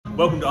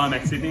Welcome to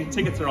IMAX Sydney.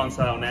 Tickets are on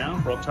sale now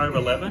for October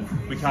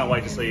 11. We can't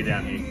wait to see you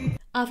down here.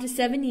 After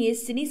 7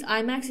 years, Sydney's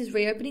IMAX is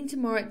reopening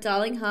tomorrow at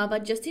Darling Harbour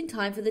just in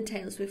time for the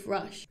Taylor Swift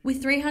rush.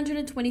 With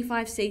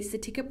 325 seats, the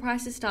ticket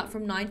prices start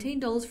from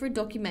 $19 for a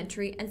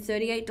documentary and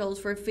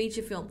 $38 for a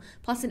feature film,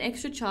 plus an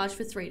extra charge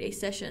for 3D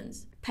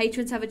sessions.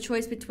 Patrons have a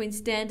choice between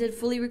standard,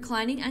 fully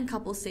reclining and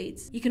couple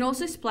seats. You can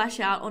also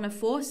splash out on a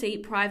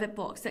 4-seat private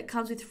box that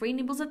comes with free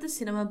nibbles at the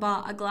cinema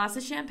bar, a glass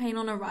of champagne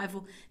on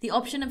arrival, the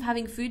option of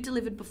having food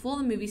delivered before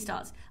the movie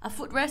starts, a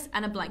footrest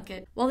and a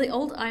blanket. While the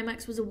old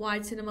IMAX was a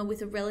wide cinema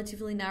with a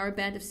relatively narrow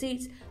band of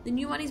seats, the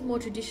new one is more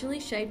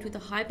traditionally shaped with a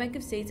high bank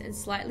of seats and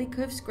slightly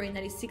curved screen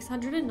that is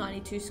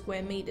 692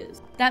 square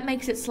meters. That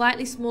makes it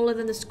slightly smaller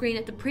than the screen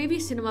at the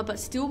previous cinema, but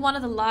still one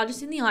of the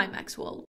largest in the IMAX world.